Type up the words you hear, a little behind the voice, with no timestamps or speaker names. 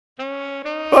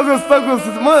Gostou.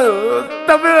 Mano,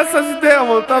 tá vendo essas ideias,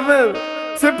 mano? Tá vendo?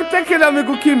 Sempre tem aquele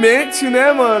amigo que mente,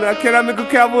 né, mano? Aquele amigo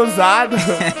que é abusado.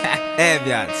 É,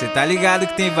 viado, cê tá ligado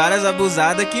que tem várias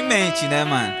abusadas que mente, né,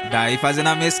 mano? Daí fazendo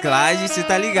a mesclagem, cê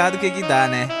tá ligado o que dá,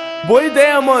 né? Boa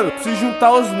ideia, mano. Se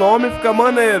juntar os nomes fica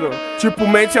maneiro. Tipo,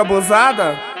 mente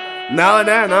abusada? Não,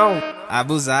 né? Não.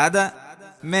 Abusada,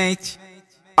 mente.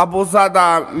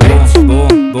 Abusadamente.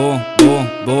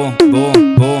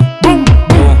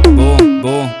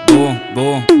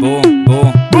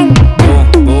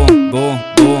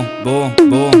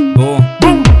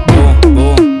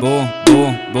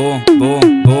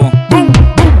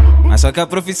 Mas só que a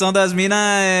profissão das minas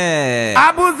é...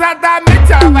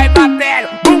 Abusadamente ela vai batendo,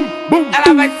 bum, bum.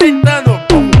 Ela vai sentando,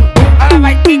 bum, bum. Ela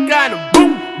vai quicando,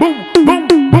 bum, bum, bum,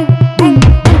 bum, bum.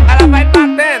 Ela vai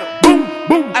batendo, bum,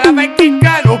 bum. Ela vai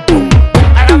quicando, bum, bum.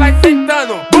 Ela vai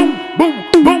sentando, bum, bum,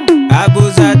 bum.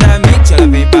 Abusadamente ela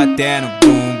vem batendo,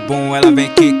 bum, bum. Ela vem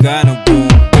quicando, bum,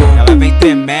 bum. Ela vem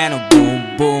tremendo, bum,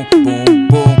 bum, bum,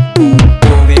 bum, bum,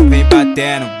 bum. Vem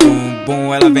batendo, bum,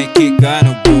 bum. Ela vem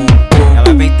quicando, bum, bum.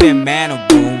 Ela vem tremendo,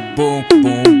 bum, bum,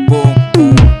 bum, bum, bum,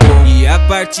 bum. E a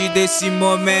partir desse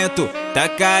momento, tá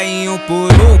caindo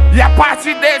por um. E a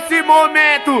partir desse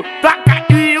momento, tá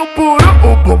caindo por um.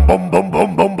 Bum, bum, bum, bum, bum,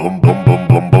 bum, bum, bum, bum,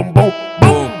 bum, bum.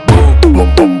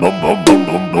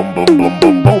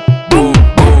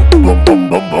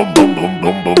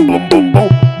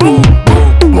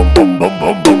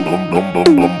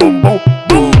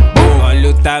 Olha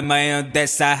o tamanho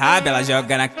dessa raba, ela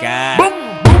joga na cara.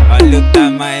 Olha o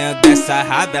tamanho dessa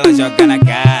raba, ela joga na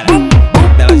cara.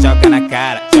 Ela joga na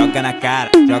cara, joga na cara,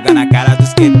 joga na cara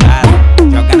dos quebrados.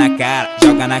 Joga na cara,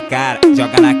 joga na cara,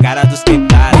 joga na cara dos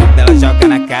quebrados. Ela joga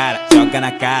na cara, joga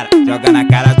na cara, joga na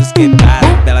cara dos quebrados.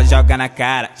 Ela joga na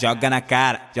cara, joga na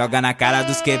cara, joga na cara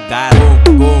dos quebrados.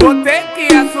 Vou ter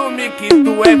que assumir que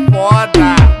tu é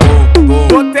foda.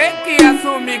 Vou ter que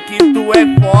assumir que tu é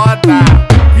foda.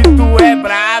 Que tu é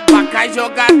braba, cai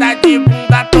jogada de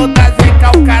bunda toda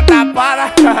recalcada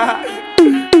para.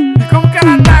 E como que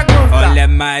ela tá, Gustta? Olha a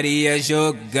Maria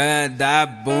jogando a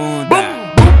bunda.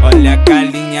 Olha a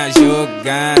Carlinha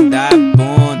jogando a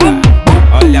bunda.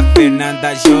 Olha a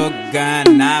Fernanda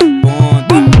jogando a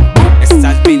bunda.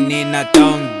 Essas meninas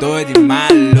tão doidas e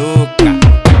maluca.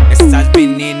 Essas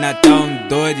meninas tão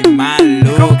doidas e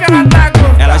maluca. Como que ela tá, Gustta?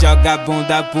 Ela joga a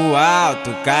bunda pro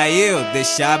alto, caiu,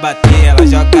 deixa bater. Ela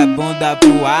joga a bunda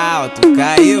pro alto,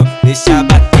 caiu, deixa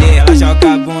bater. Ela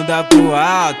joga a bunda pro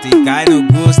alto e cai no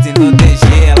Gustta e no DG.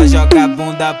 Ela joga a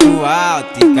bunda pro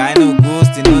alto e cai no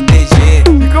Gustta e no DG.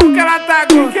 E como que ela tá,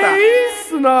 Gustta? Que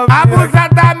isso, novinha?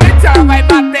 Abusadamente ela vai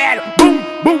batendo, bum,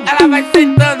 bum. Ela vai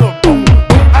sentando, bum, bum.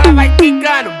 Ela vai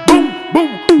quicando, bum, bum,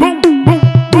 bum, bum,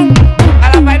 bum.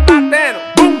 Ela vai batendo,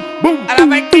 bum, bum. Ela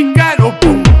vai quicando,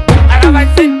 bum, bum. Ela vai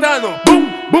sentando, bum,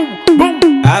 bum, bum.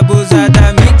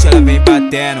 Abusadamente ela vem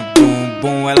batendo, bum,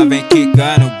 bum. Ela vem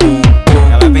quicando, bum,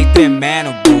 bum. Ela vem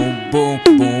tremendo, bum, bum,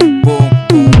 bum, bum, bum,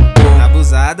 bum.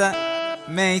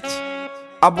 Abusadamente.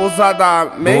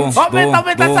 Abusadamente.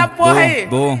 Aumenta essa porra aí.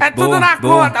 É tudo na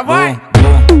conta, vai.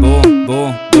 Bom.